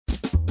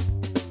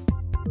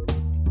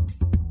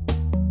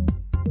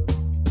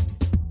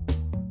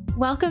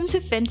Welcome to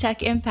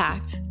FinTech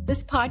Impact.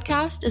 This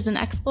podcast is an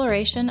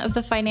exploration of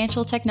the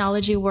financial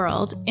technology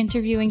world,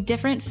 interviewing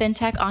different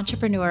FinTech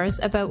entrepreneurs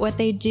about what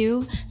they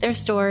do, their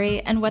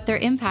story, and what their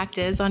impact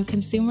is on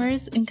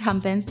consumers,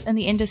 incumbents, and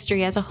the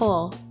industry as a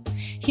whole.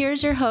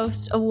 Here's your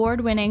host,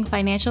 award-winning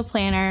financial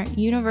planner,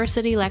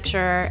 university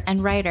lecturer,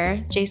 and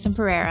writer, Jason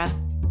Pereira.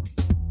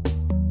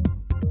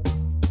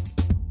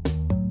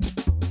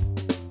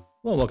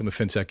 Well, welcome to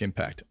FinTech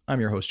Impact. I'm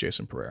your host,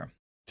 Jason Pereira.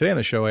 Today on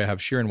the show, I have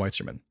Shirin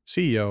Weitzerman,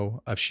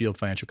 CEO of Shield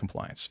Financial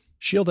Compliance.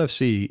 Shield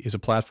FC is a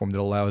platform that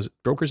allows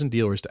brokers and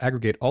dealers to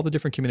aggregate all the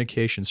different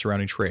communications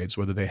surrounding trades,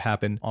 whether they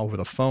happen over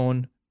the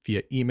phone,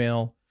 via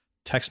email,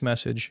 text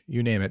message,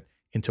 you name it,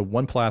 into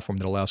one platform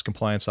that allows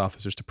compliance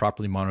officers to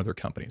properly monitor their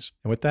companies.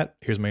 And with that,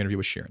 here's my interview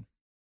with Shirin.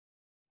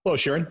 Hello,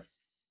 Shirin.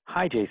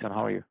 Hi, Jason.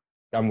 How are you?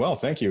 I'm well,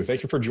 thank you.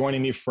 Thank you for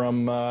joining me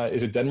from,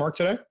 is it Denmark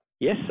today?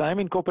 Yes, I'm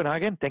in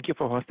Copenhagen. Thank you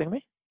for hosting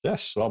me.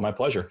 Yes, well, my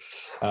pleasure.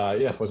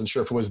 Wasn't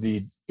sure if it was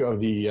the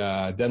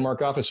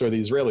Denmark office or the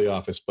Israeli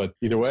office, but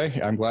either way,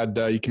 I'm glad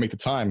you can make the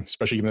time,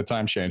 especially given the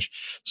time change.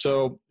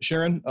 So,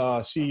 Shirin,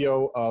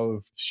 CEO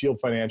of Shield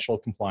Financial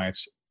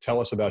Compliance, tell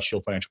us about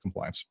Shield Financial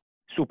Compliance.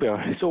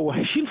 Super. So,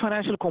 Shield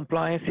Financial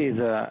Compliance is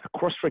a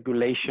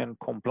cross-regulation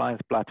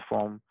compliance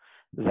platform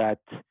that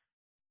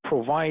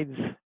provides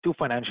to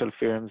financial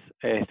firms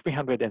a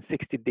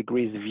 360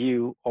 degrees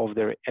view of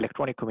their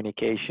electronic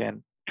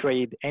communication,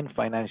 trade, and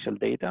financial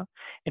data.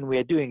 And we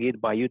are doing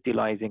it by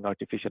utilizing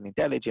artificial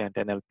intelligence,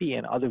 NLP,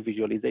 and other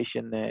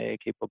visualization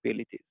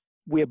capabilities.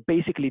 We are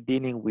basically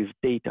dealing with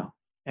data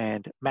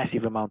and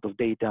massive amount of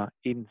data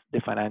in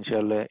the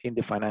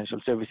financial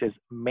services,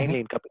 mainly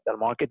in capital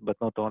market, but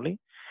not only,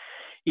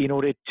 in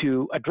order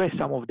to address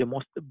some of the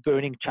most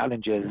burning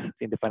challenges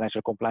in the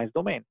financial compliance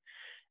domain.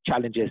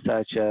 Challenges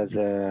such as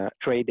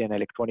trade and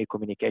electronic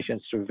communication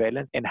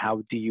surveillance, and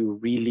how do you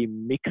really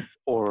mix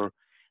or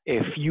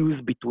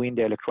fuse between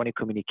the electronic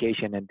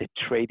communication and the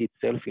trade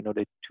itself in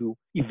order to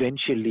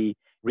eventually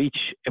reach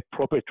a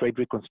proper trade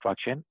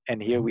reconstruction.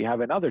 And here we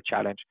have another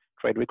challenge,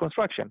 trade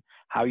reconstruction,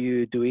 how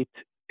you do it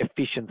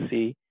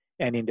efficiency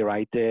and in the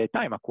right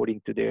time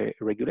according to the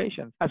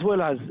regulations, as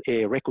well as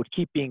a record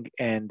keeping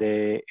and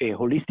a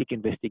holistic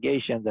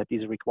investigation that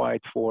is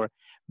required for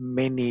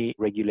many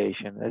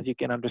regulations. As you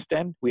can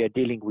understand, we are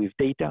dealing with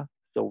data.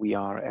 So we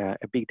are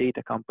a big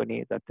data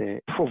company that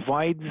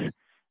provides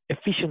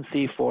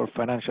efficiency for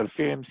financial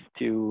firms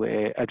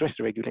to address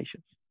the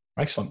regulations.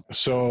 Excellent.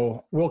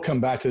 So we'll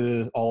come back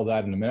to all of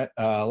that in a minute.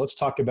 Let's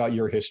talk about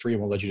your history,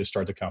 and we'll let you just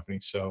start the company.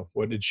 So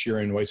what did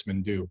Shirin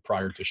Weitzman do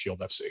prior to Shield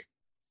FC?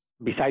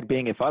 Besides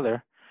being a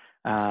father.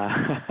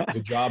 It's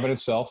a job in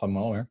itself, I'm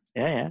aware.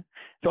 Yeah.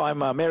 So I'm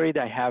married.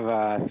 I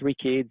have 3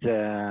 kids,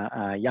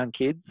 young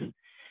kids.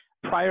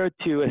 Prior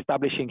to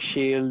establishing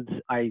Shield,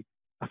 I,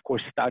 of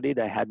course, studied.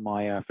 I had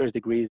my first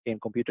degree in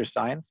computer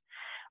science.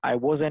 I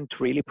wasn't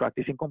really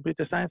practicing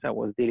computer science. I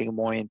was dealing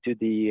more into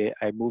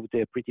I moved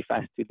pretty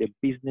fast to the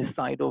business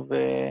side of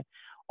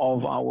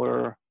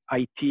our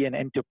IT and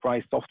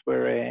enterprise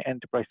software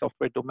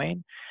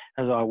domain.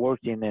 As I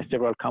worked in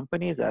several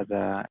companies as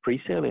a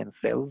pre-sale and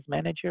sales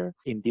manager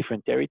in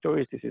different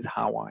territories. This is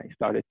how I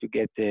started to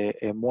get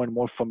more and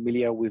more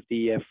familiar with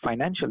the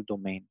financial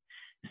domain.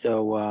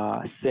 So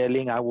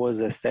I was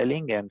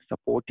selling and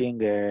supporting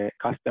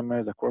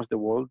customers across the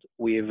world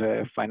with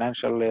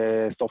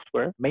financial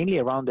software, mainly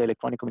around the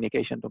electronic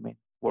communication domain,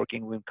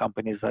 working with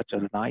companies such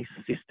as NICE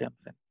Systems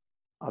and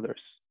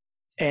others.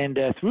 And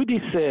through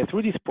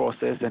this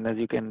process, and as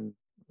you can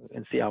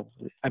see,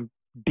 I'm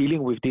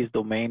dealing with this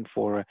domain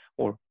or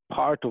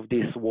part of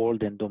this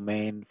world and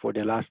domain for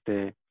the last,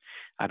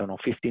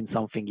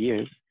 15-something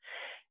years.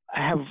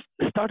 I have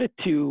started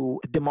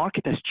the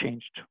market has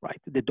changed,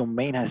 right? The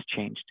domain has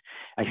changed.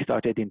 I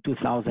started in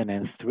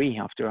 2003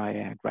 after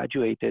I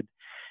graduated,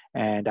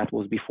 and that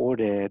was before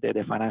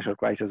the financial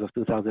crisis of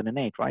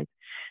 2008, right?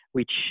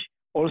 Which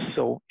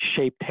also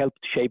helped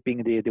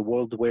shaping the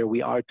world where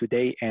we are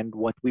today and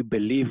what we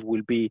believe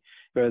will be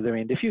further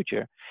in the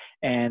future.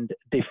 And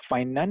the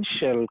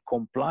financial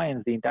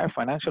compliance, the entire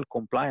financial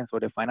compliance or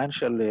the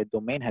financial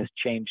domain has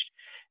changed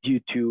due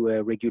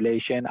to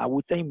regulation. I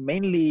would say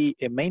mainly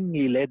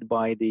led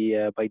by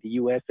the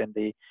US and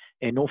the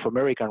North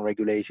American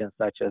regulations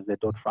such as the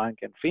Dodd-Frank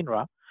and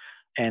FINRA,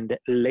 and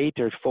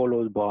later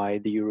followed by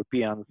the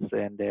Europeans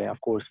and of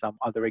course some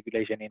other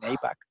regulation in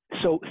APAC.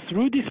 So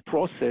through this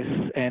process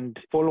and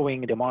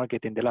following the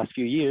market in the last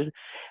few years,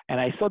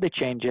 and I saw the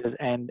changes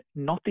and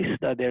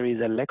noticed that there is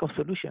a lack of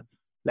solutions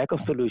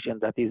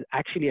that is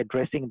actually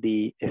addressing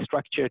the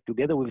structure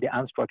together with the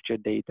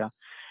unstructured data,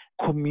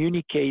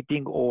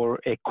 communicating or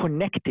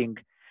connecting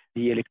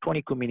the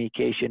electronic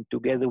communication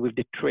together with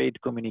the trade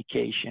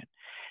communication,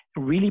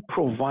 really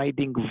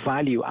providing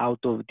value out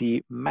of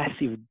the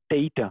massive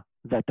data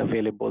that's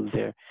available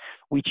there,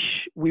 which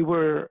we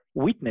were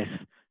witness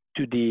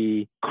to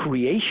the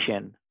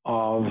creation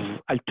of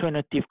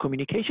alternative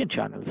communication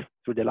channels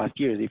through the last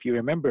years. If you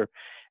remember,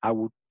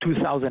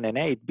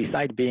 2008,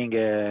 besides being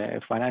a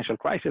financial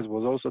crisis,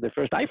 was also the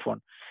first iPhone,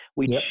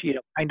 which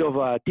kind of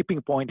a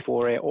tipping point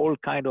for all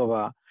kind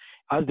of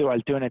other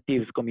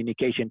alternatives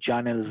communication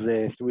channels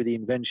through the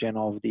invention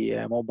of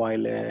the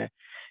mobile,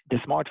 the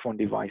smartphone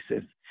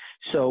devices.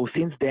 So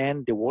since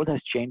then, the world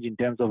has changed in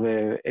terms of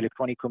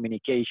electronic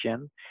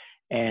communication,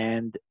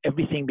 and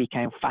everything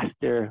became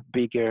faster,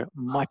 bigger,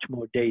 much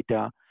more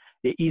data.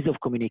 The ease of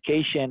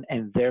communication,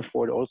 and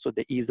therefore also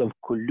the ease of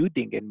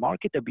colluding and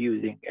market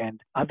abusing and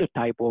other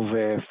type of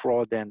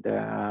fraud and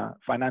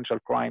financial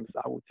crimes,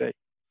 I would say.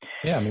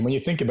 Yeah, I mean, when you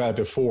think about it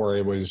before,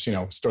 it was,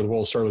 the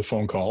world started with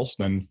phone calls,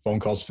 then phone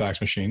calls,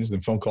 fax machines,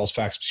 then phone calls,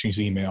 fax machines,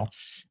 email.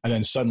 And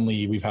then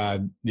suddenly we've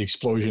had the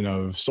explosion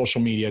of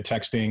social media,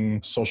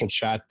 texting, social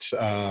chat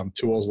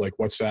tools like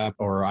WhatsApp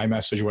or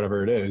iMessage,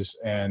 whatever it is.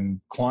 And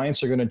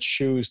clients are going to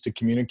choose to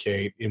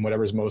communicate in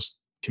whatever's most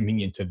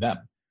convenient to them.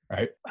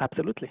 Right?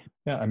 Absolutely.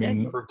 Yeah. I mean,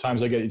 the number of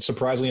times I get,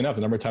 surprisingly enough,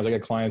 the number of times I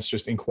get clients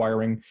just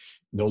inquiring,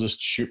 they'll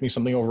just shoot me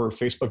something over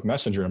Facebook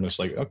Messenger. I'm just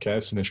like, okay,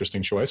 that's an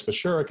interesting choice, but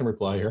sure, I can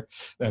reply here.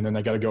 And then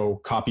I got to go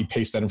copy,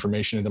 paste that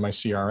information into my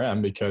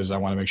CRM because I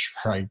want to make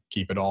sure I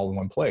keep it all in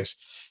one place.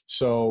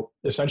 So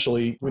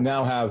essentially, we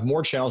now have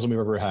more channels than we've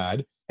ever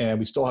had, and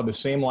we still have the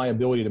same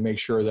liability to make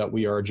sure that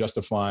we are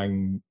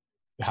justifying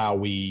how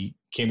we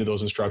came to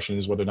those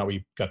instructions, whether or not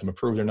we got them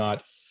approved or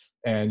not.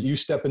 And you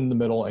step in the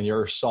middle and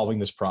you're solving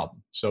this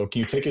problem. So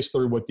can you take us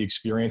through what the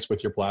experience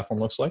with your platform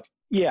looks like?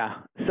 Yeah.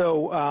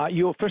 So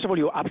first of all,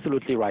 you're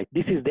absolutely right.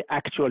 This is the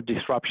actual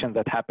disruption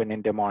that happened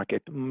in the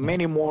market.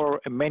 Many more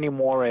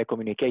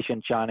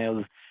communication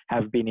channels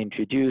have been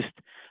introduced.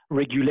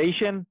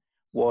 Regulation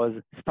was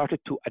started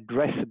to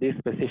address this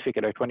specific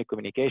electronic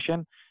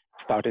communication.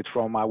 Started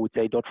from, I would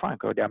say,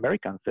 Dodd-Frank, or the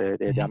Americans, the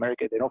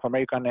North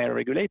American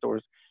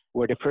regulators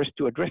were the first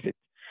to address it.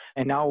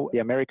 And now the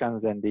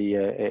Americans and the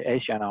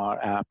Asian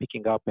are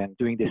picking up and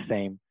doing the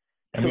same.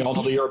 And we all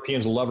know the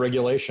Europeans love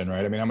regulation,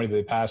 right? I mean, how many did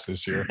they pass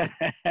this year?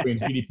 Between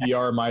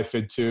GDPR,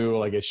 MiFID II,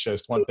 like it's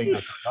just one thing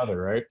after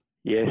another, right?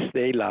 Yes,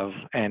 they love,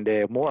 and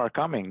more are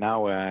coming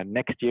now.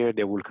 Next year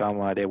they will come.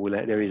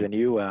 There is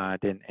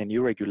a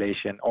new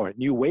regulation or a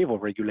new wave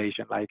of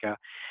regulation like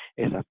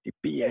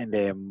SFTP and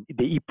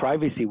the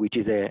e-privacy, which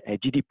is a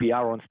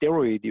GDPR on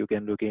steroid. You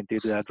can look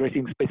into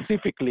addressing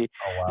specifically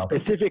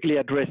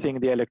addressing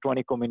the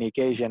electronic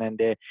communication and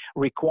the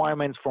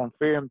requirements from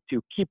firms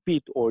to keep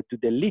it or to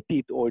delete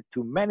it or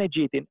to manage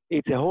it. And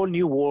it's a whole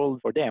new world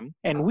for them,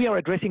 and we are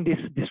addressing this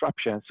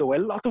disruption. So a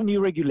lot of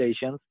new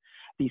regulations,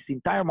 this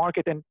entire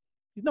market. And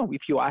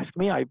if you ask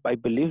me, I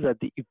believe that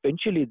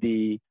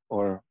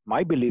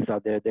my beliefs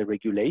are that the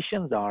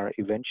regulations are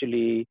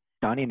eventually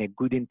done in a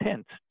good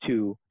intent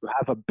to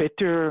have a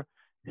better,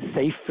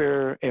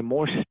 safer, a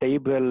more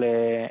stable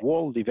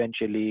world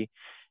eventually.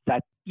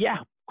 That,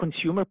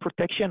 consumer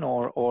protection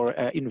or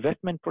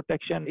investment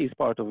protection is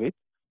part of it.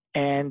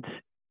 And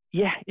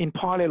in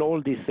parallel,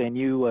 all these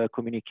new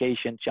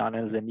communication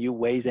channels and new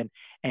ways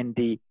and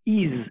the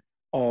ease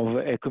of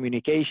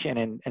communication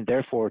and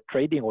therefore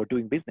trading or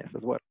doing business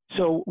as well.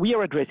 So we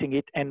are addressing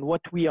it, and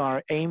what we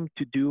are aimed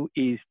to do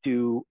is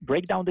to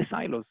break down the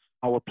silos.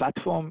 Our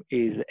platform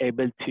is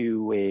able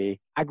to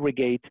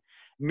aggregate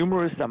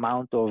numerous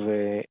amount of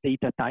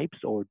data types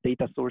or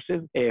data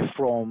sources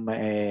from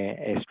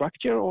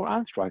structured or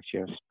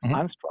unstructured.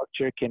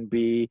 Unstructured can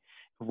be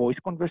voice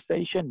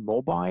conversation,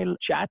 mobile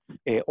chats,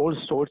 all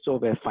sorts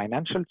of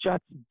financial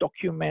chats,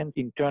 documents,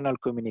 internal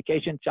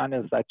communication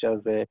channels such as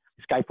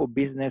Skype for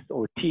Business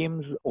or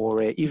Teams,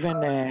 or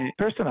even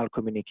personal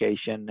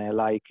communication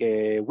like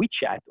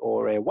WeChat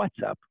or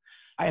WhatsApp.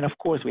 And of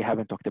course, we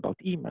haven't talked about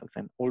emails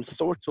and all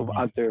sorts of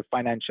other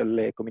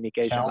financial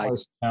communication.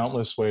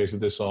 Countless ways that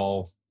this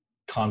all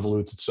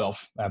convolutes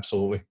itself.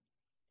 Absolutely.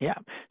 Yeah.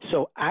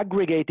 So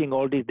aggregating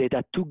all this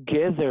data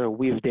together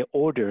with the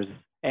orders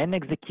and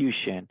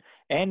execution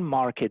and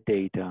market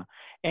data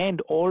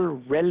and all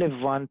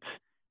relevant,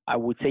 I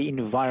would say,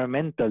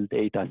 environmental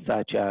data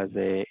such as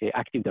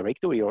Active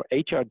Directory or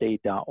HR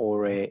data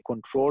or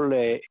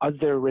control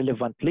other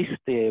relevant lists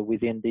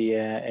within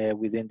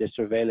the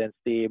surveillance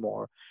team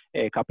or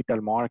capital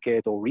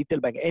market or retail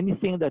bank,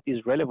 anything that is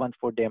relevant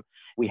for them.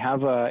 We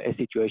have a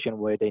situation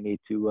where they need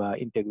to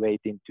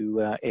integrate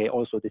into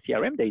also the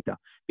CRM data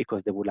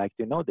because they would like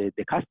to know the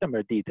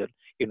customer detail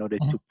in order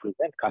to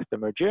present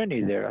customer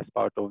journey there as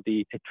part of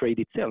the trade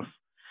itself.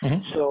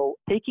 So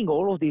taking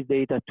all of these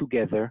data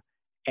together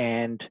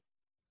and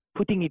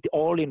putting it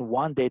all in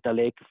one data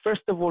lake,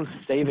 first of all,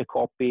 save a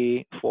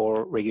copy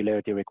for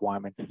regularity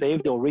requirements,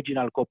 save the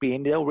original copy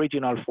in the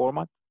original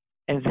format,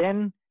 and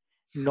then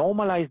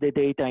normalize the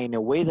data in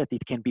a way that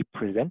it can be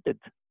presented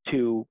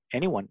to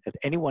anyone, that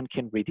anyone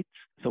can read it.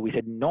 So we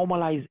said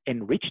normalize,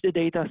 enrich the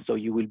data so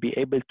you will be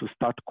able to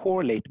start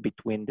correlate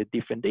between the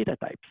different data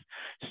types.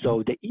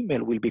 So the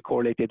email will be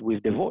correlated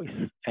with the voice,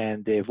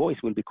 and the voice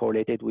will be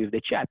correlated with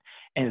the chat.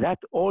 And that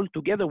all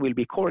together will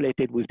be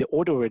correlated with the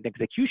order and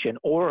execution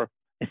or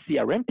a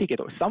CRM ticket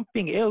or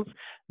something else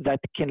that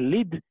can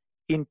lead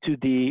into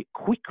the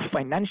quick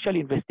financial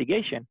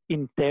investigation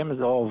in terms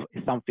of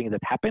something that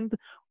happened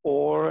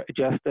or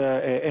just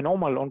a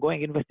normal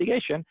ongoing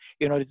investigation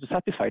in order to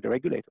satisfy the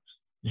regulators.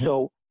 Mm-hmm.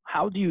 So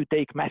how do you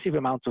take massive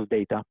amounts of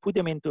data, put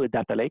them into a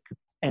data lake,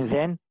 and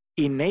then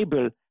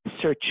enable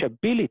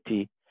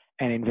searchability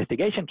and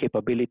investigation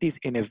capabilities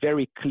in a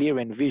very clear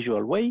and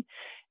visual way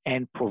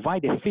and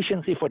provide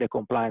efficiency for the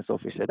compliance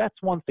officer? That's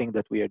one thing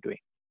that we are doing.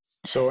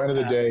 So end of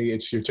the day,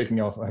 you're taking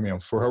off,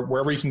 for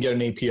wherever you can get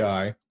an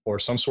API or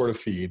some sort of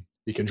feed,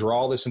 you can draw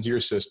all this into your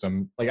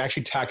system, like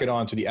actually tack it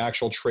on to the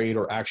actual trade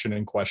or action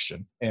in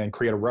question and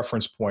create a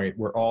reference point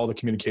where all the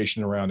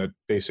communication around it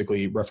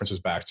basically references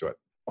back to it.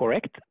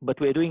 Correct. But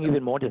we're doing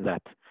even more than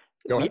that.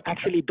 We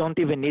actually don't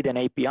even need an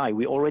API.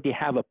 We already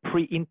have a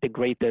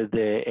pre-integrated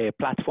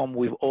platform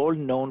with all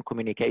known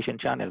communication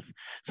channels.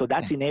 So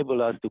that's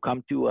enabled us to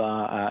come to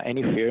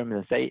any firm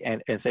and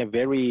say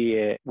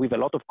very with a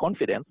lot of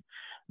confidence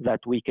that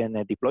we can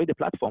deploy the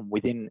platform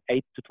within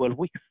 8 to 12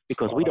 weeks,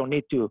 because we don't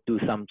need to do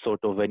some sort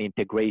of an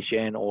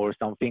integration or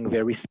something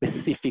very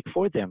specific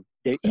for them.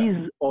 The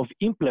ease of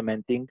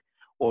implementing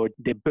or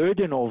the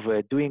burden of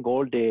doing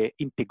all the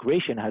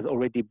integration has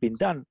already been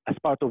done as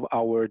part of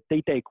our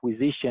data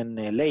acquisition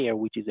layer,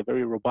 which is a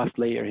very robust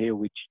layer here,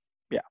 which,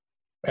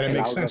 And it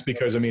makes sense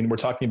because, we're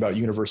talking about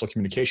universal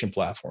communication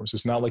platforms.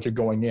 It's not like you're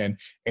going in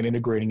and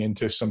integrating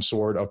into some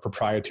sort of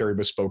proprietary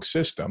bespoke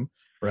system,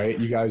 right?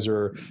 You guys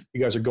are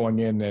going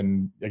in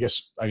and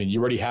you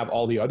already have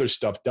all the other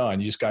stuff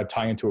done. You just got to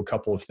tie into a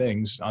couple of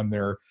things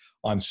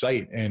on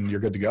site and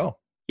you're good to go.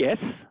 Yes,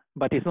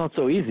 but it's not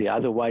so easy.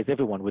 Otherwise,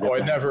 everyone would have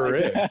it never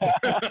is.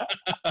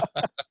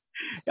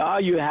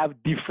 You have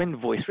different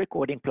voice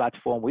recording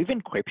platform with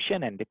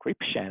encryption and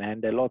decryption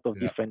and a lot of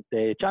different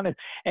channels.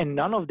 And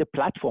none of the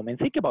platform, and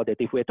think about it,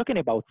 if we're talking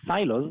about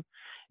silos,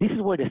 this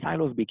is where the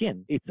silos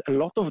begin. It's a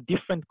lot of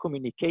different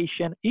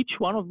communication. Each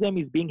one of them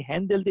is being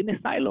handled in a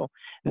silo.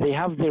 They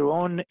have their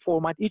own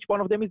format. Each one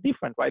of them is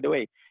different, by the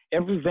way.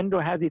 Every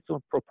vendor has its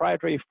own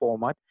proprietary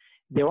format,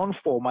 their own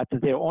format,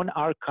 their own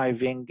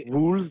archiving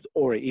rules,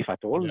 or if at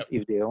all,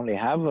 if they only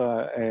have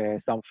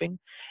something,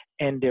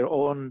 and their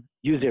own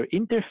user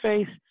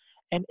interface,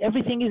 and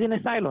everything is in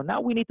a silo.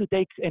 Now we need to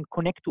take and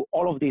connect to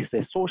all of these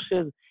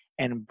sources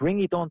and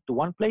bring it onto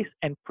one place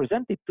and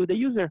present it to the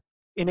user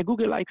in a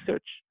Google-like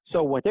search.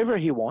 So whatever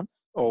he wants,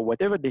 or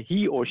whatever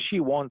he or she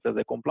wants as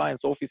a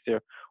compliance officer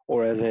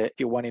or as a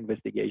Tier 1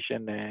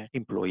 investigation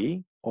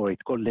employee, or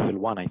it's called level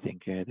 1, I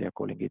think they're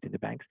calling it in the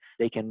banks,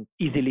 they can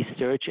easily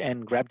search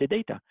and grab the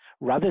data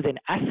rather than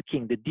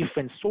asking the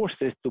different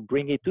sources to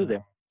bring it to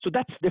them. So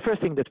that's the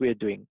first thing that we're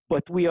doing.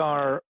 But we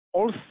are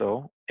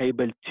also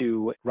able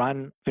to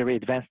run very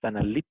advanced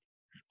analytics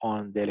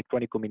on the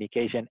electronic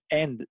communication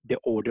and the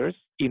orders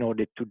in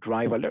order to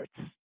drive alerts.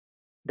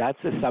 That's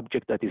a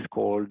subject that is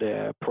called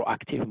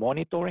proactive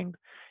monitoring.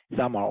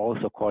 Some are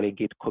also calling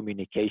it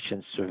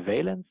communication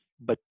surveillance,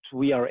 but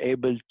we are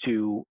able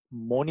to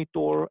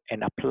monitor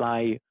and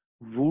apply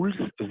rules,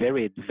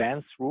 very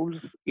advanced rules,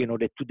 in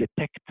order to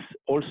detect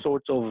all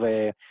sorts of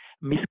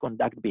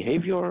misconduct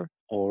behavior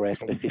or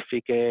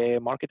specific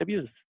market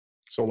abuse.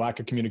 So lack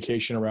of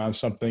communication around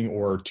something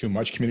or too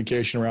much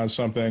communication around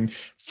something,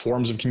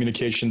 forms of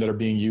communication that are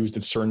being used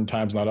at certain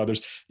times, not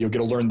others. You'll get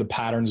to learn the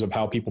patterns of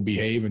how people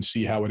behave and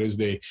see how what it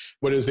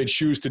is they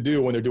choose to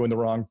do when they're doing the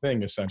wrong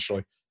thing,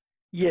 essentially.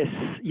 Yes.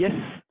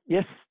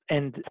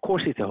 And of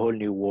course, it's a whole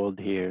new world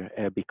here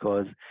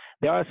because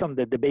there are some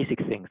the basic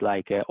things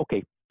like,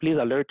 please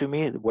alert to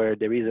me where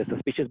there is a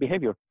suspicious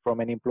behavior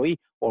from an employee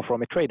or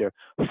from a trader.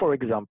 For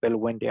example,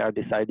 when they are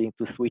deciding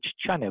to switch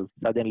channels,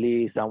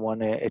 suddenly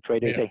a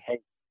trader say, hey,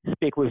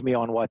 speak with me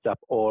on WhatsApp,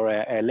 or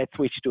let's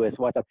switch to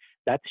WhatsApp.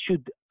 That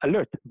should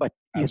alert. But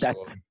is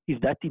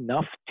that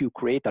enough to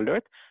create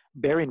alert?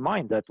 Bear in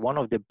mind that one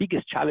of the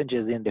biggest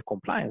challenges in the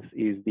compliance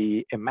is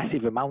the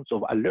massive amounts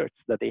of alerts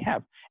that they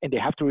have, and they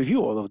have to review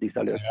all of these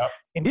alerts. Yep.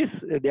 In this,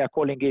 they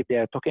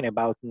are talking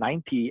about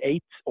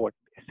 98 or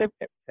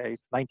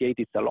 98,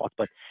 it's a lot,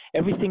 but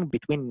everything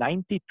between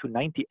 90 to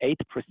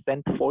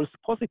 98% false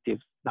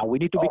positives. Now we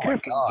need to be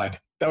careful. Oh my God.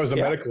 That was the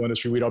medical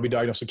industry. We'd all be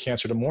diagnosed with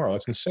cancer tomorrow.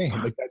 That's insane.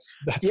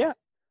 That's yeah.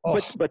 Oh.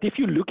 But if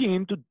you're looking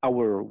into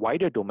our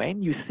wider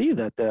domain, you see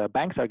that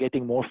banks are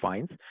getting more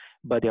fines,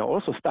 but they're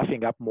also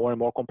staffing up more and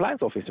more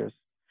compliance officers.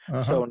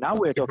 So now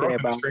we're talking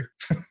about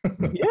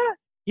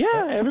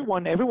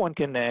everyone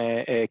can.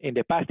 In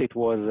the past, it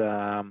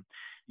was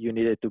you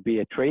needed to be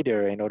a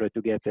trader in order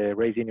to get a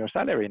raise in your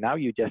salary. Now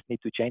you just need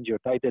to change your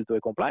title to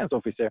a compliance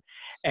officer,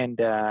 and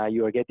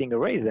you are getting a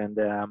raise. And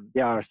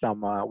there are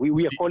some we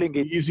are calling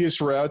it the easiest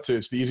route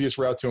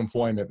to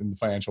employment in the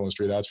financial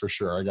industry. That's for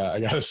sure. I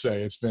got to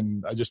say, it's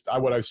been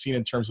what I've seen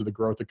in terms of the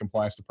growth of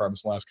compliance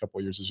departments in the last couple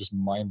of years is just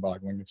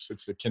mind-boggling.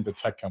 It's akin to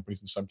tech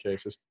companies in some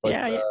cases. But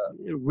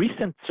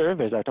recent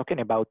surveys are talking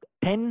about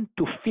 10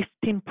 to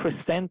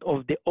 15%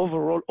 of the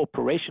overall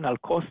operational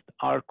costs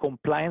are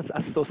compliance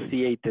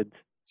associated.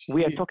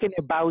 We are talking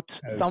about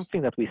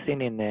something that we've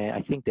seen in,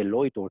 I think,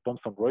 Deloitte or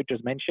Thomson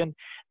Reuters mentioned.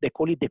 They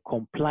call it the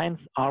compliance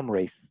arm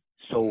race.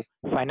 So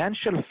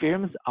financial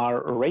firms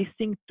are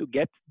racing to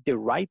get the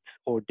right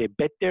or the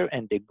better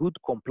and the good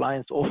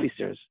compliance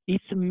officers.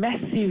 It's a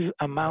massive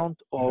amount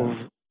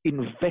of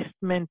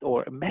investment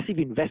or a massive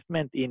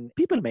investment in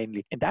people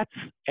mainly. And that's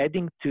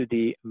adding to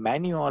the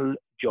manual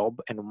job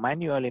and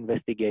manual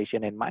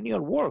investigation and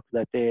manual work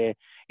that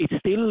it's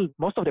still,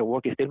 most of their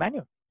work is still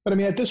manual. But I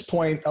mean, at this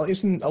point,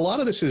 isn't a lot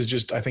of this is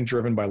just, I think,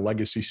 driven by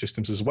legacy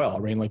systems as well. I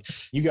mean, like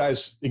you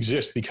guys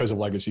exist because of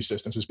legacy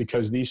systems. It's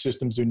because these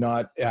systems do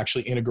not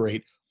actually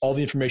integrate all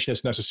the information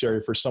that's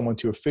necessary for someone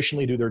to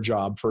efficiently do their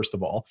job, first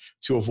of all,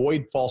 to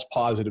avoid false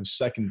positives,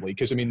 secondly.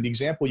 Because I mean, the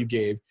example you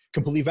gave,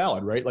 completely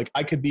valid, right? Like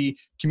I could be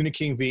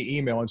communicating via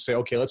email and say,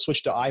 okay, let's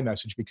switch to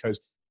iMessage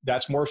because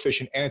that's more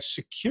efficient and it's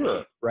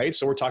secure, right?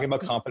 So we're talking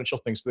about confidential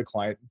things to the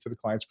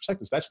client's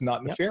perspectives. That's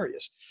not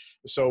nefarious.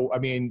 So, I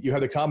mean, you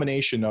have the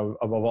combination of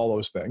all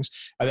those things.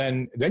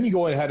 And then you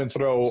go ahead and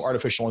throw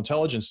artificial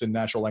intelligence and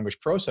natural language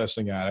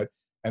processing at it.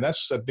 And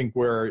that's, I think,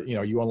 where,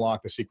 you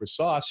unlock the secret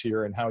sauce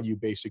here and how you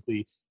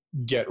basically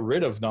get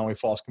rid of not only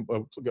false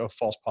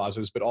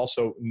positives, but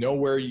also know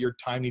where your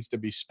time needs to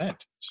be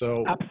spent.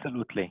 So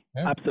absolutely.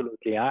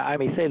 I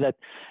may say that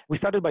we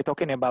started by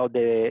talking about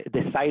the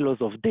silos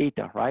of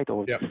data, right?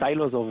 Or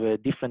silos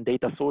of different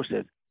data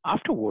sources.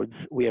 Afterwards,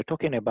 we are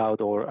talking about,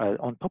 or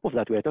on top of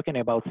that, we are talking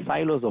about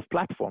silos of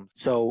platforms.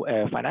 So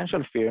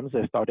financial firms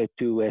started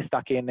to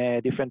stack in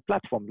different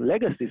platforms,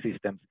 legacy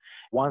systems.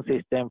 One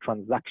system,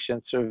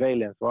 transaction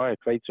surveillance or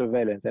trade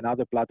surveillance,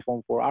 another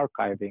platform for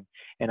archiving,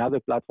 another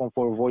platform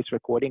for voice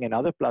recording,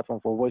 another platform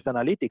for voice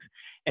analytics,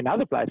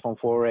 another platform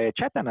for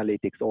chat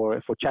analytics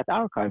or for chat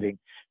archiving.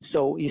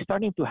 So you're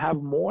starting to have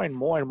more and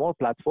more and more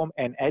platform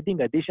and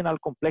adding additional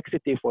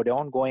complexity for the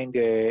ongoing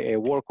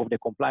work of the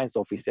compliance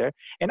officer.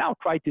 And now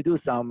try to do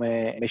some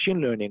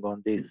machine learning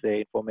on this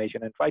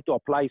information and try to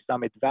apply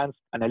some advanced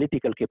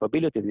analytical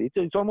capabilities.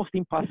 It's almost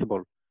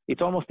impossible.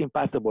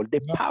 The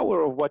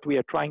power of what we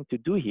are trying to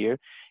do here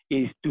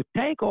is to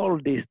take all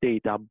this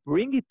data,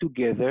 bring it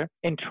together,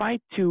 and try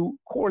to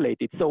correlate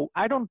it. So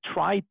I don't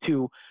try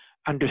to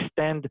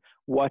understand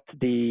what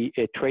the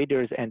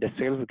traders and the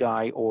sales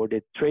guy or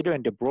the trader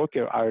and the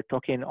broker are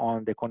talking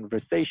on the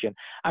conversation.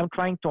 I'm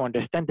trying to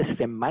understand the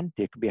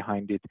semantic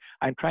behind it.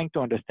 I'm trying to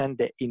understand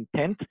the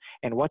intent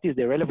and what is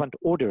the relevant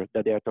order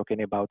that they are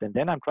talking about. And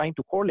then I'm trying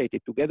to correlate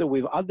it together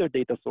with other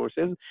data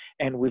sources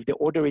and with the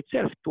order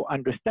itself to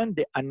understand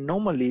the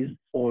anomalies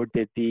or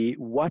the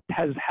what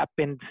has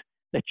happened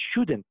that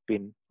shouldn't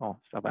been.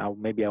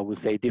 Maybe I will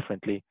say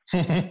differently.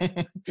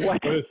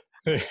 What?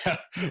 Yeah.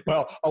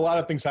 Well, a lot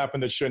of things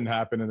happen that shouldn't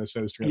happen in this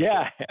industry.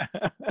 Yeah,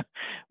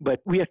 but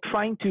we are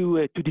trying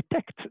to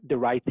detect the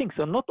right thing.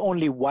 So not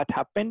only what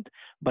happened,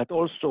 but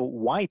also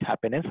why it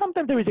happened. And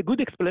sometimes there is a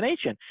good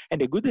explanation,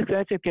 and a good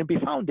explanation can be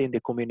found in the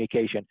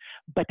communication.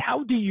 But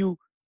how do you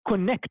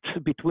connect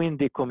between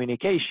the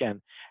communication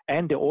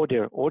and the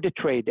order or the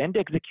trade and the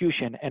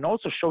execution and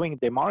also showing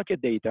the market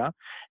data?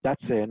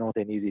 That's not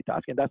an easy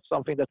task, and that's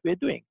something that we're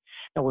doing.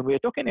 Now, when we're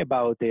talking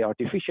about the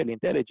artificial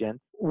intelligence,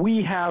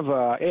 we have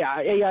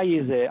AI. AI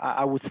is,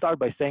 I would start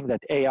by saying that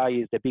AI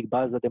is the big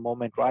buzz at the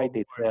moment, right?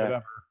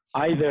 It's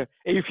either,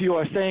 if you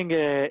are saying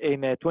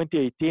in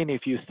 2018,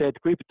 if you said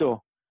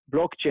crypto,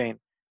 blockchain,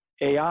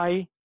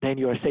 AI, then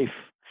you are safe.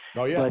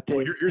 Oh, yeah.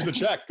 But, here's the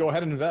check. Go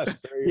ahead and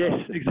invest. Yes,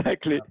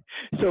 exactly.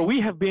 Yeah. So we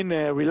have been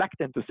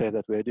reluctant to say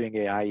that we're doing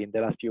AI in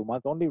the last few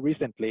months. Only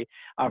recently,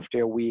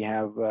 after we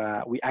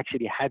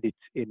actually had it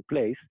in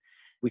place,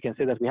 we can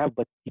say that we have,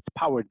 but it's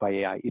powered by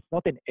AI. It's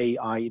not an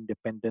AI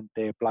independent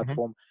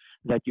platform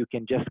that you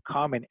can just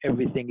come and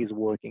everything is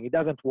working. It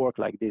doesn't work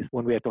like this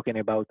when we are talking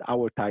about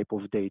our type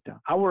of data.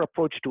 Our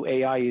approach to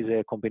AI is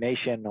a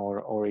combination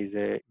or is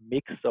a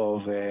mix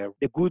of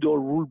the good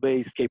old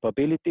rule-based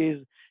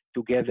capabilities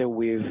together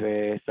with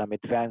some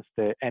advanced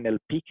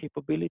NLP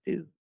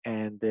capabilities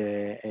and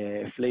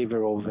a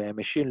flavor of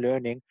machine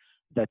learning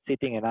that's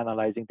sitting and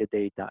analyzing the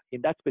data.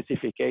 In that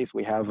specific case,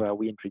 we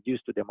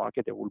introduced to the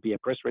market, there will be a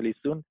press release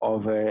soon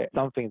of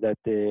something that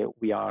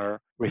we are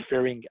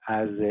referring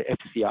as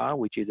FCR,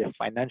 which is a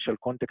financial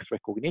context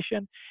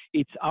recognition.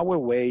 It's our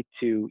way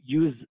to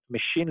use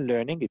machine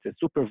learning. It's a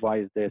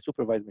supervised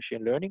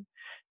machine learning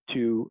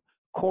to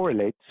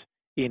correlate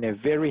in a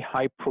very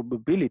high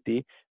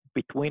probability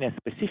between a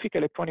specific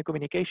electronic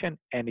communication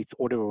and its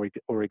order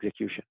or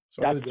execution.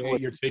 So at the day,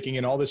 you're taking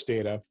in all this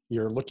data,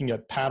 you're looking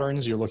at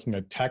patterns, you're looking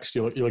at text,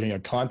 you're looking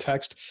at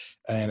context,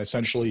 and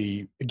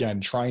essentially,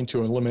 again, trying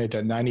to eliminate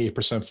that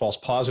 98% false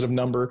positive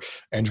number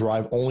and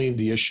drive only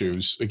the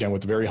issues, again,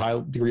 with a very high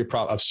degree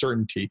of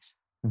certainty.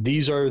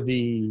 These are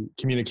the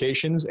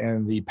communications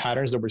and the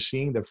patterns that we're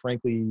seeing that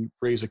frankly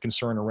raise a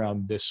concern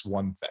around this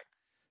one thing.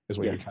 Is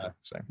what you're kind of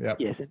saying. Yeah.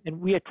 Yes,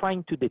 and we are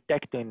trying to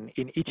detect in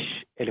each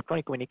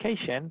electronic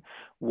communication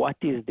what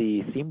is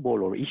the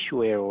symbol or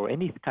issuer or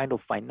any kind of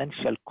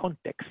financial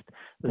context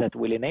that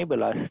will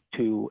enable us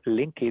to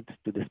link it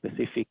to the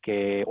specific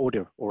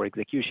order or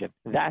execution.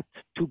 That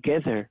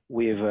together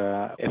with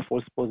a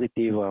false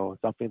positive or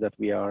something that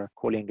we are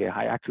calling a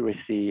high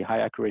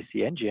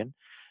accuracy engine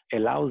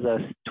allows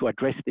us to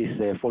address this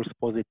false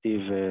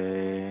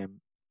positive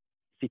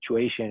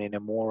situation in a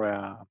more,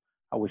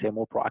 I would say,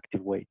 more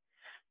proactive way.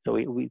 So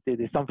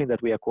there's something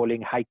that we are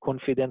calling high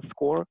confidence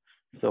score.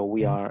 So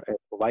we are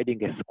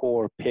providing a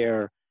score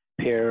per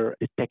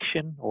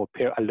detection or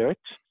per alert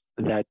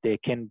that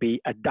can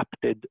be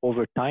adapted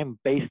over time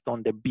based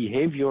on the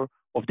behavior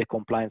of the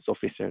compliance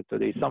officer. So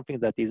there's something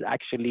that is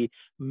actually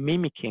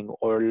mimicking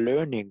or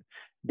learning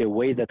the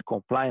way that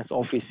compliance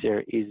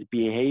officer is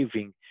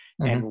behaving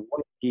and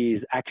what he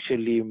is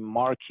actually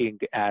marking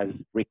as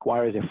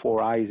requires a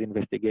 4 eyes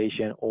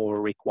investigation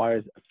or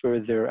requires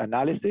further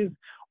analysis,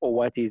 or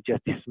what is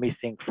just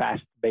dismissing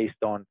fast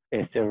based on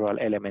several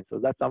elements. So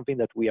that's something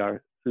that we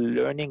are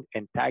learning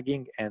and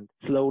tagging, and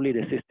slowly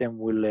the system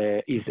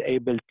is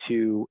able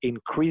to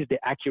increase the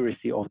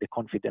accuracy of the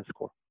confidence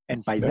score.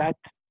 And by that,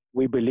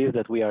 we believe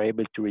that we are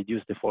able to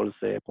reduce the false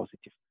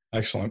positive.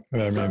 Excellent.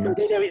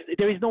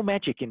 There is no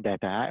magic in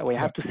that. We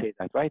have to say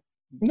that, right?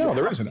 No,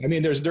 there isn't. I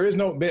mean, there is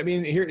no. I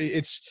mean, here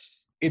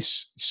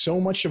it's so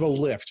much of a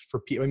lift for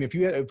people. I mean, if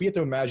you have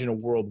to imagine a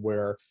world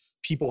where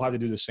people have to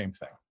do the same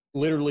thing,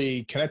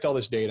 literally connect all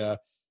this data,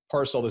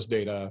 parse all this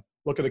data,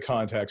 look at the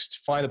context,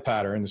 find the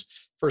patterns.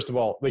 First of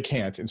all, they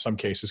can't in some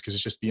cases because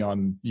it's just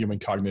beyond human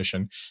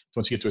cognition.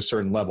 Once you get to a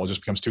certain level, it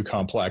just becomes too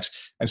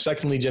complex. And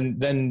secondly,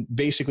 then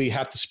basically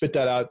have to spit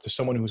that out to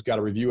someone who's got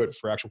to review it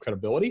for actual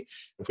credibility.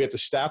 If we have to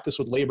staff this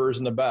with laborers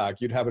in the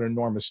back, you'd have an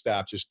enormous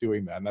staff just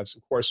doing that. And that's,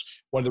 of course,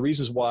 one of the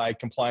reasons why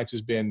compliance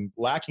has been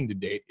lacking to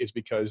date is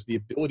because the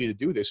ability to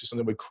do this is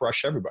something that would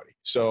crush everybody.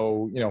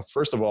 So,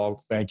 first of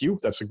all, thank you.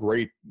 That's a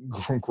great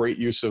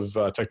use of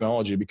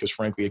technology because,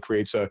 frankly, it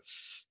creates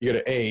you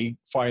got to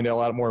find a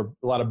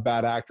lot of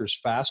bad actors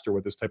faster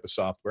with this type of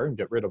software and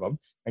get rid of them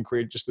and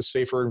create just a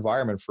safer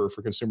environment for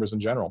consumers in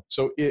general.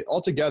 So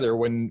altogether,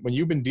 when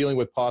you've been dealing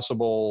with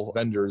possible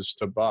vendors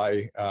to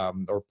buy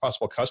or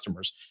possible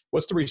customers,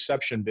 what's the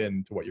reception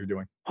been to what you're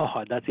doing?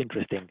 Oh, that's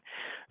interesting.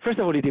 First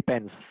of all, it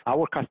depends.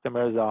 Our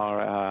customers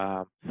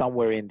are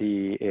somewhere in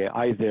the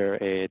either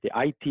the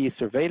IT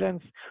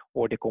surveillance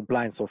or the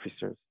compliance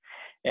officers.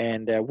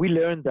 And we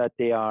learned that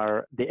the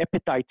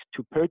appetite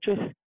to purchase,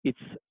 it's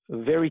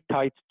very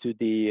tight to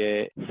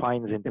the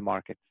fines in the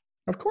market.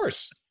 Of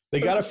course. They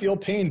got to feel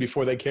pain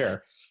before they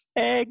care.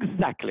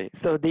 Exactly.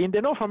 So in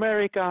the North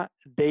America,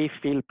 they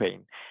feel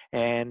pain.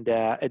 And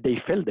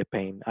they felt the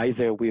pain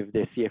either with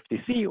the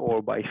CFTC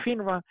or by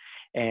FINRA.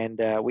 And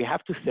we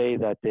have to say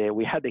that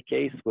we had a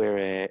case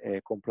where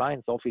a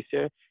compliance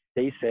officer,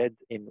 they said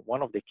in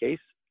one of the cases,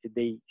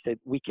 they said,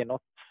 we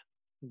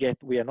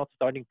are not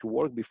starting to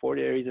work before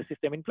there is a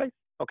system in place.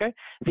 Okay,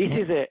 this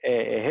is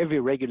a heavy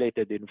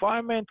regulated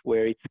environment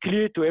where it's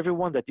clear to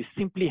everyone that you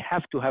simply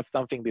have to have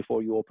something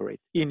before you operate.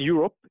 In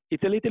Europe,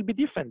 it's a little bit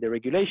different. The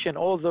regulation,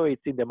 although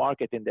it's in the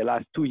market in the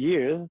last 2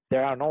 years,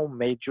 there are no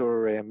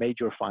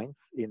major fines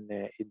in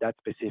that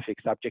specific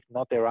subject,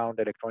 not around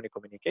electronic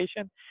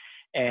communication,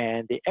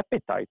 and the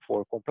appetite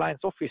for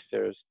compliance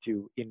officers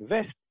to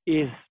invest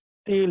is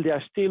they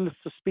are still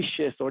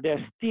suspicious, or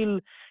they're still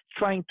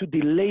trying to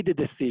delay the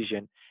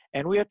decision.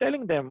 And we are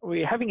telling them,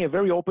 we're having a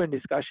very open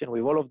discussion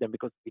with all of them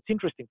because it's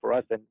interesting for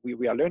us, and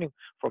we are learning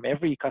from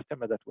every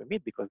customer that we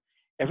meet because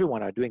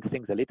everyone are doing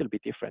things a little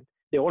bit different.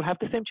 They all have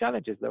the same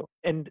challenges though.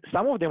 And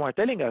some of them are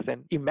telling us,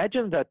 and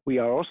imagine that we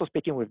are also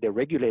speaking with the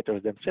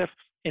regulators themselves,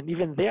 and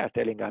even they are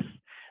telling us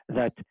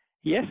that,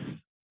 yes,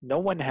 no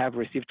one have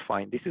received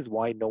fine. This is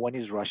why no one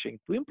is rushing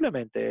to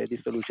implement this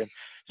solution.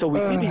 So we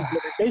see the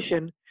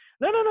implementation.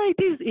 No. It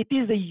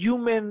is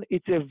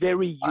it's a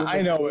very human.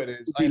 I know it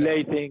is.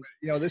 Delay thing.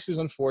 This is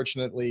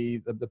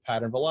unfortunately the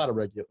pattern of a lot of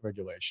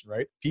regulation,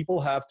 right? People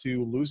have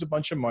to lose a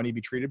bunch of money,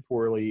 be treated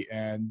poorly,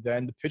 and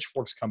then the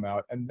pitchforks come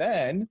out. And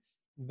then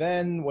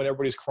when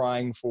everybody's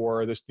crying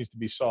for this needs to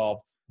be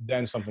solved,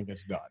 then something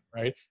gets done,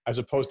 right? As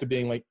opposed to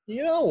being like,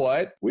 you know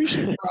what? We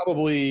should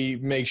probably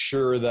make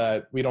sure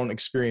that we don't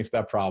experience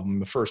that problem in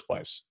the first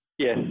place.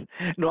 Yes.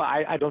 No,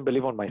 I don't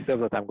believe on myself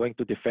that I'm going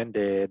to defend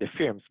the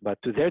firms, but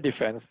to their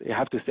defense, you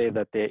have to say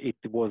that it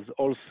was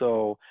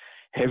also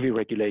heavy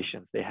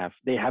regulations they have.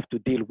 They have to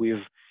deal with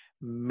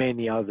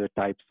many other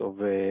types of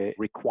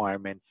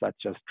requirements, such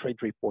as trade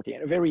reporting,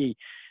 very,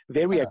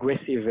 very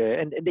aggressive.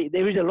 And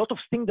there is a lot of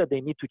things that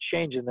they need to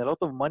change and a lot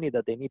of money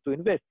that they need to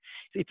invest.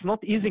 It's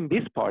not easing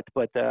this part,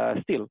 but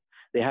still,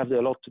 they have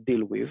a lot to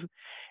deal with.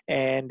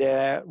 And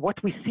what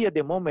we see at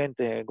the moment,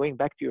 going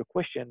back to your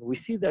question, we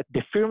see that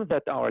the firms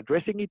that are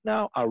addressing it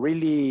now are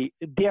really,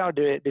 they are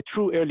the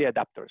true early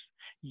adapters.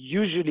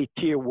 Usually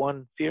tier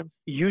one firms,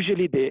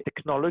 usually the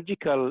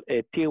technological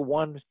tier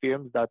one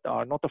firms that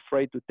are not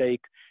afraid to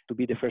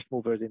be the first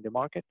movers in the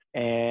market.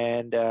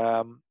 And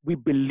we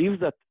believe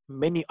that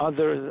many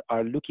others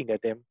are looking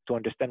at them to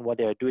understand what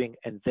they are doing,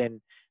 and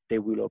then they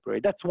will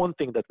operate. That's one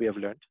thing that we have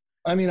learned.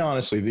 I mean,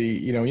 honestly,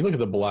 you look at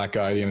the black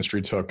eye the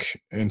industry took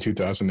in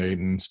 2008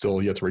 and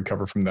still yet to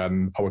recover from that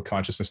in public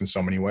consciousness in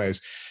so many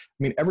ways.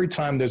 I mean, every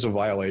time there's a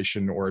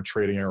violation or a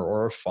trading error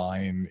or a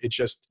fine, it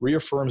just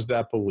reaffirms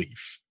that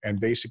belief. And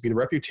basically the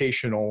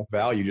reputational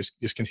value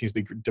just continues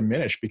to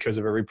diminish because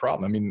of every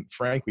problem. I mean,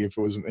 frankly, if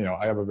it was,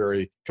 I have a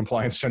very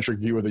compliance centric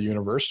view of the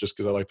universe just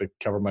because I like to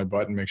cover my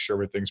butt and make sure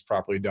everything's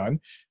properly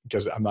done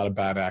because I'm not a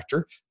bad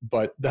actor.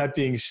 But that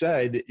being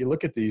said, you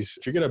look at these,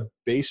 if you're going to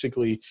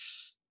basically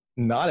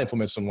not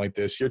implement something like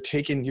this, you're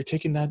taking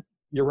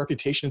your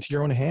reputation into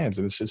your own hands,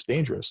 and it's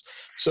dangerous.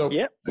 So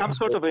yeah, some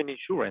sort of an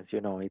insurance,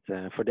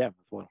 it's for them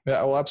as well.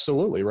 Yeah, well,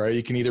 absolutely, right.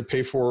 You can either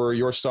pay for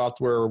your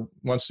software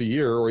once a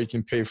year, or you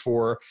can pay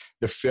for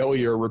the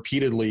failure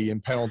repeatedly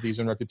and penalties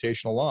and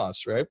reputational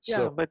loss, right?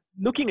 Yeah, but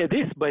looking at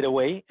this, by the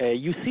way,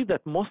 you see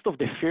that most of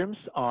the firms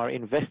are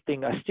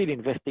still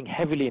investing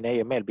heavily in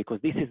AML because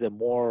this is a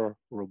more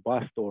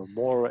robust or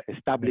more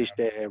established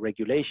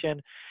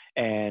regulation,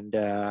 and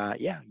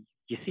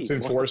you see, it's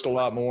enforced a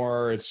lot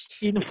more. It's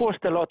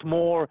enforced a lot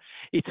more.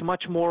 It's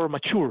much more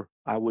mature,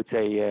 I would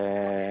say.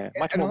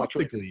 Much more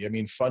mature. I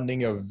mean,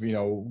 funding of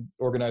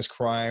organized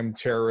crime,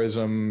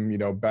 terrorism,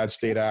 bad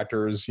state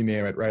actors, you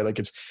name it, right? Like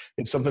it's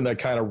something that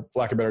kind of,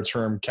 lack of a better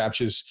term,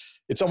 captures.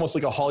 It's almost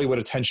like a Hollywood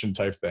attention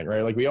type thing,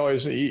 right? Like we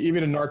always,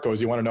 even in Narcos,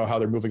 you want to know how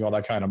they're moving all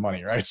that kind of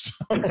money, right?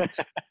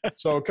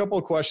 So a couple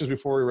of questions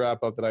before we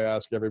wrap up that I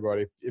ask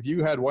everybody. If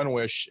you had one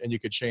wish and you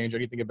could change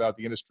anything about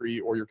the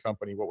industry or your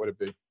company, what would it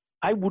be?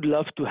 I would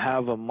love to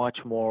have a much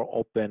more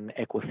open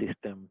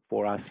ecosystem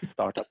for us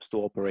startups to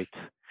operate.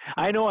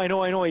 I know.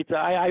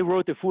 I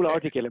wrote a full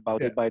article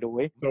about it, by the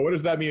way. So what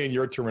does that mean in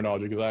your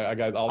terminology?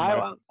 Because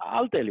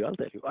I'll tell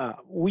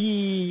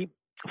you.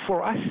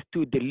 For us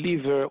to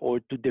deliver or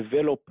to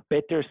develop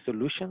better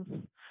solutions,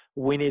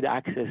 we need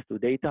access to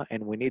data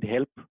and we need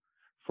help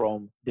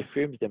from the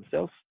firms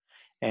themselves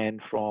and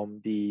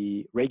from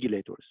the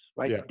regulators,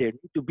 right? Yeah. There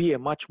needs to be a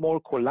much more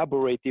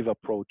collaborative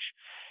approach.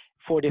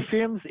 For the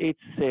firms, it's,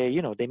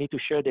 they need to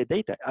share their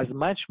data. As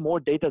much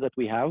more data that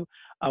we have,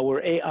 our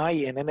AI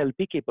and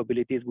NLP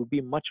capabilities will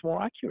be much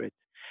more accurate.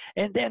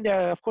 And then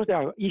there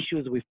are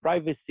issues with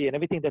privacy and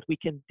everything that we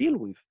can deal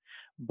with.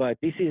 But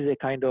this is a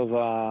kind of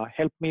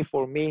help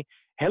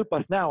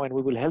us now, and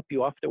we will help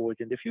you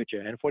afterwards in the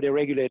future. And for the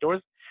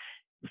regulators,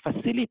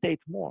 facilitate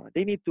more.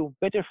 They need to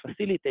better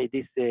facilitate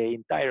this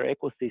entire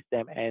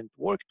ecosystem and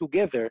work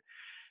together.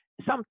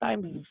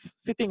 Sometimes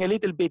sitting a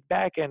little bit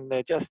back and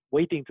just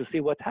waiting to see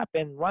what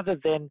happens, rather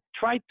than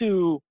try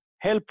to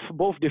help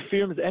both the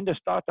firms and the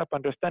startup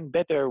understand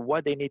better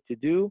what they need to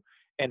do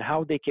and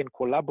how they can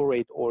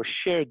collaborate or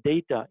share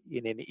data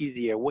in an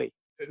easier way.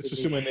 It's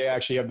assuming they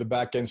actually have the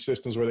back-end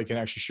systems where they can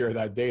actually share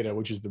that data,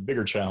 which is the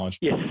bigger challenge.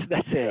 Yes,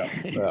 that's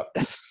it. Yeah.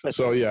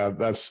 So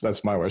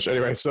that's my wish.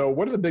 Anyway, so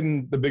what are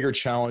the bigger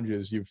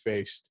challenges you've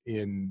faced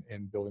in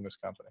building this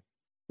company?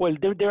 Well,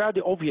 there are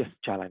the obvious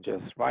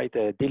challenges, right?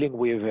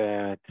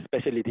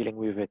 Especially dealing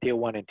with tier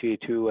 1 and tier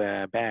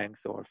 2 banks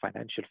or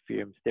financial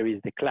firms. There is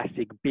the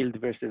classic build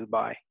versus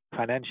buy.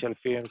 Financial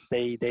firms,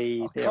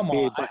 come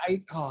on.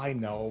 I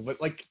know, but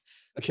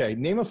okay,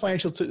 name a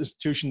financial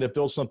institution that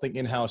built something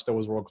in-house that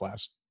was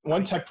world-class.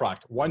 One tech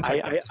product.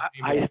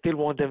 I still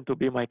want them to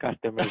be my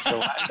customers.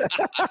 So.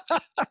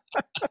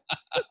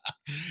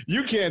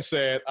 You can't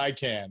say it. I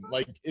can.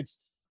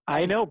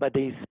 I know, but the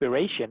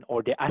inspiration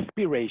or the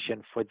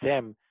aspiration for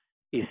them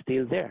is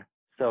still there.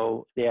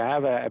 So they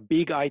have a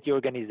big IT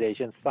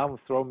organization. Some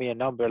throw me a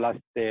number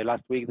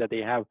last week that they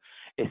have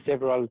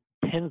several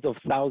tens of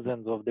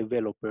thousands of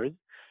developers,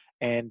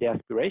 and the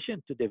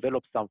aspiration to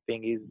develop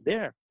something is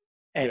there.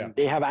 And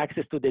they have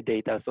access to the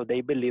data, so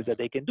they believe that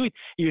they can do it.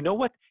 You know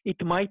what? It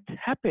might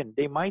happen.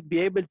 They might be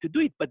able to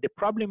do it, but the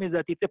problem is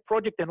that it's a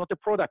project and not a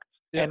product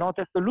and not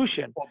a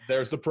solution. Well,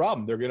 there's the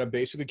problem. They're going to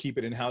basically keep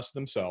it in-house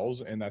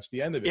themselves, and that's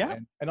the end of it. Yeah.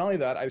 And not only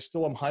that, I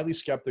still am highly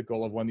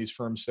skeptical of when these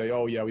firms say,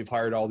 oh, yeah, we've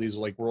hired all these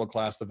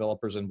world-class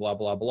developers and blah,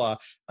 blah, blah.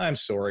 I'm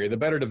sorry. The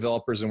better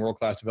developers and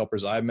world-class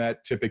developers I've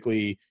met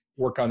typically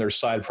work on their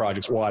side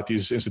projects while at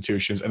these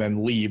institutions and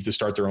then leave to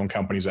start their own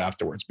companies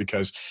afterwards,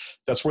 because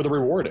that's where the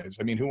reward is.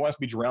 I mean, who wants to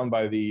be drowned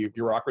by the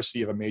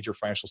bureaucracy of a major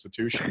financial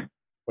institution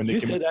when they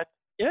can say that?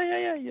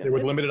 Yeah.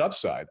 With limited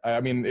upside. I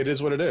mean, it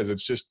is what it is.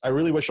 It's just, I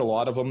really wish a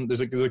lot of them,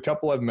 there's a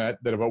couple I've met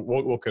that have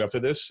woken up to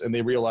this and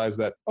they realize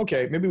that,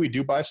 okay, maybe we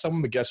do buy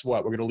someone, but guess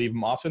what? We're going to leave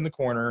them off in the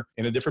corner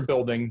in a different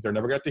building. They're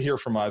never going to hear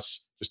from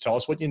us. Just tell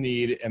us what you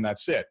need, and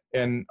that's it.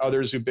 And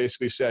others who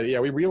basically said, yeah,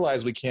 we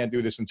realize we can't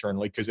do this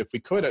internally, because if we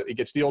could, it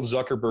gets the old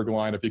Zuckerberg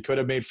line, if you could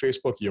have made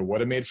Facebook, you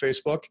would have made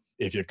Facebook.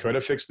 If you could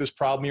have fixed this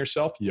problem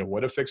yourself, you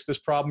would have fixed this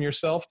problem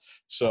yourself.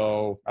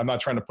 So I'm not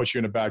trying to put you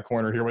in a bad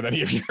corner here with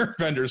any of your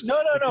vendors.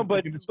 No,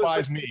 but you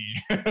despise me.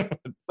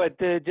 But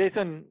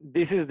Jason,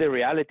 this is the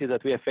reality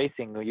that we are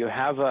facing. You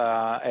have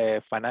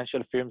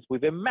financial firms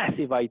with a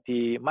massive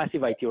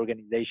IT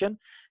organization.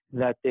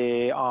 that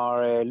they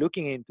are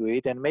looking into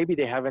it, and maybe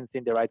they haven't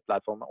seen the right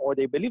platform, or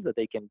they believe that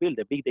they can build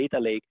a big data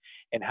lake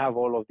and have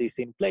all of this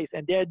in place,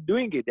 and they're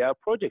doing it. They are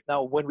projects.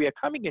 Now, when we are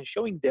coming and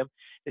showing them,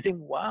 they think,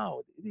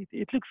 wow,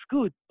 it looks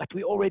good, but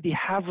we already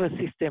have a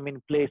system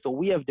in place, or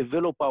we have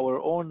developed our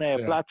own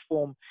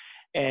platform,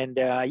 and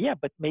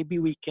but maybe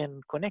we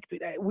can connect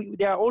with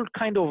there are all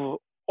kind of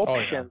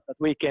options that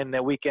we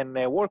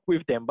can work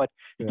with them, but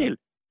still,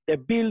 the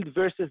build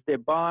versus the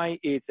buy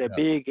is a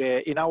big,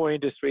 in our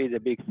industry, is a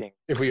big thing.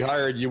 If we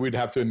hired you, we'd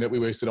have to admit we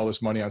wasted all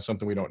this money on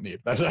something we don't need.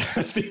 That's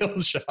the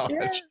old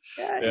challenge.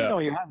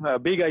 You have a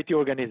big IT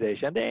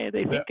organization. They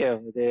think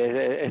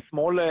a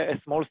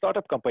small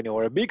startup company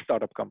or a big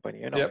startup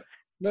company. Yep.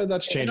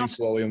 That's changing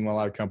slowly in a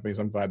lot of companies.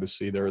 I'm glad to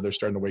see they're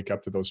starting to wake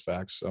up to those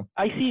facts. So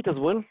I see it as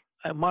well.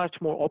 Much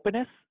more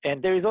openness,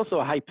 and there is also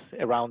a hype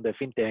around the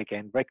fintech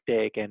and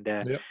regtech and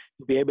to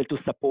be able to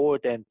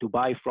support and to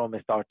buy from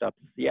a startup.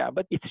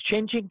 But it's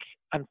changing,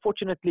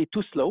 unfortunately,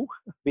 too slow,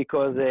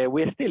 because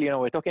we're still,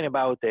 we're talking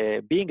about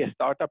being a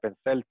startup and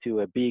sell to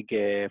a big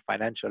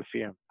financial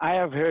firm. I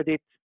have heard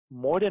it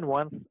more than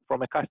once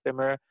from a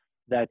customer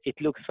that it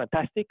looks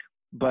fantastic,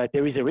 but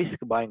there is a risk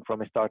buying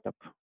from a startup.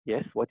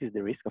 Yes, what is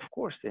the risk? Of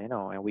course, and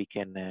we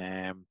can.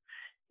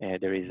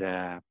 There is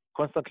a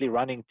constantly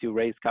running to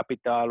raise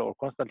capital or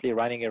constantly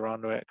running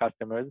around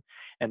customers.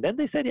 And then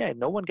they said,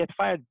 no one gets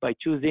fired by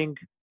choosing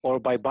or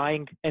by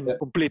buying, and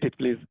complete it,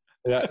 please.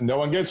 No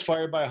one gets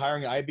fired by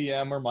hiring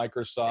IBM or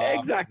Microsoft.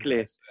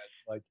 Exactly.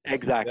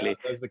 Exactly.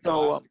 That's the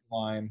classic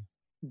line.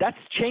 That's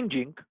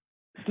changing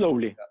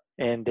slowly.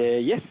 And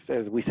yes,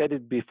 as we said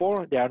it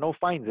before, there are no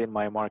fines in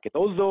my market.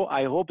 Although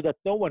I hope that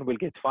no one will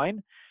get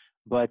fined,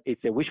 but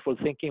it's a wishful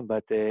thinking,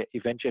 but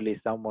eventually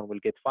someone will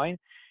get fined.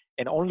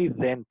 And only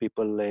then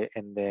people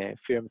and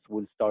firms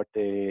will start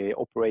to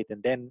operate,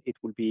 and then it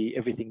will be,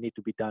 everything need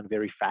to be done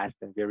very fast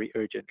and very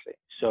urgently.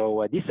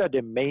 So these are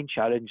the main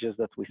challenges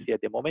that we see at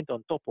the moment,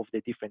 on top of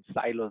the different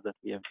silos that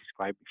we have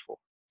described before.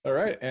 All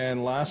right.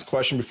 And last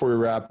question before we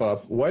wrap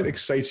up, what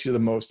excites you the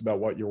most about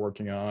what you're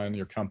working on,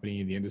 your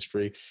company, the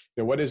industry?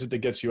 What is it that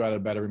gets you out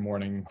of bed every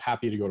morning,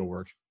 happy to go to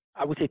work?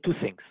 I would say two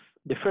things.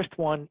 The first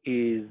one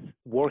is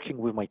working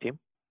with my team.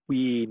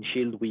 We in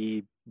Shield,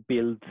 we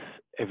build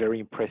a very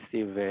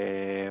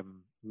impressive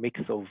mix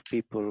of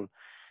people.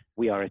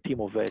 We are a team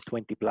of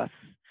 20 plus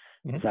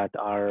that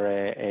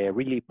are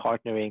really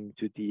partnering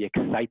to the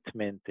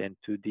excitement and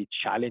to the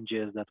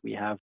challenges that we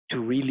have to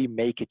really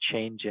make a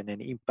change and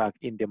an impact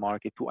in the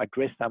market, to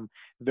address some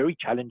very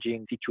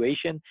challenging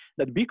situations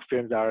that big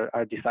firms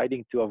are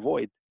deciding to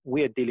avoid.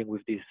 We are dealing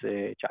with these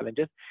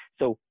challenges.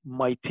 So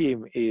my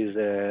team is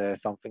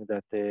something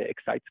that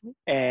excites me.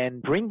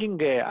 And bringing,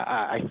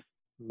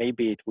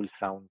 maybe it will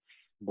sound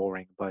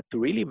boring, but to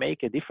really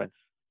make a difference,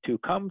 to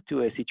come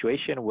to a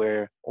situation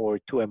where, or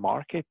to a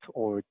market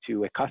or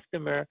to a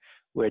customer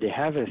where they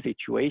have a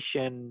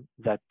situation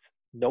that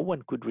no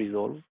one could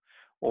resolve,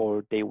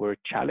 or they were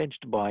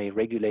challenged by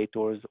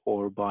regulators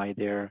or by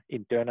their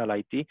internal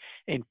IT,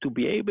 and to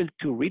be able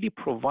to really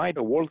provide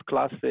a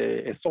world-class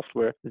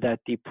software that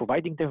is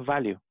providing them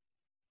value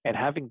and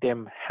having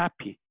them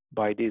happy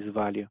by this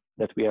value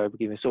that we are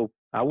giving. So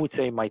I would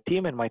say my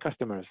team and my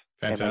customers.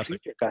 Fantastic. And my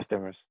future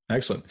customers.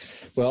 Excellent.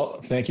 Well,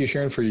 thank you,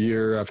 Sharon, for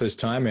for this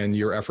time and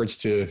your efforts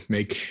to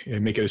make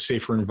it a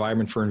safer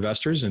environment for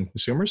investors and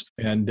consumers.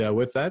 And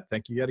with that,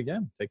 thank you yet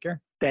again. Take care.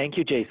 Thank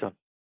you, Jason.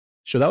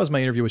 So that was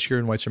my interview with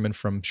Shirin Weitzerman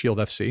from Shield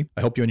FC.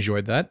 I hope you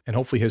enjoyed that. And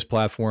hopefully his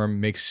platform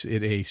makes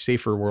it a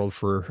safer world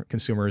for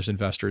consumers,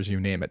 investors,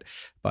 you name it,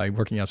 by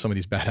working out some of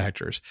these bad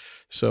actors.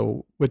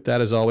 So with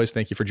that, as always,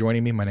 thank you for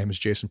joining me. My name is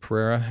Jason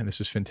Pereira, and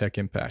this is FinTech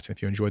Impact. And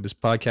if you enjoyed this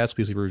podcast,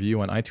 please leave a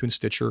review on iTunes,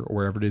 Stitcher, or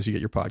wherever it is you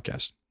get your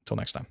podcasts. Until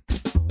next time.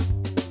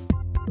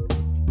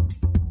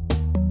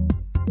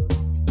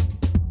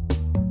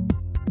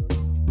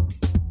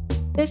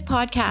 This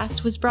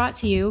podcast was brought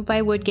to you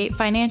by Woodgate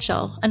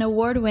Financial, an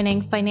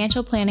award-winning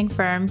financial planning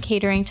firm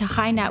catering to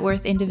high net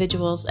worth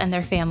individuals and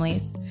their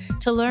families.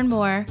 To learn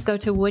more, go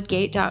to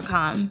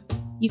woodgate.com.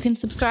 You can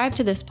subscribe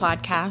to this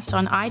podcast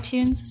on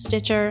iTunes,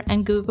 Stitcher,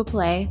 and Google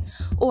Play,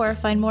 or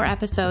find more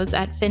episodes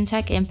at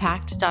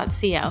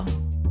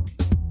fintechimpact.co.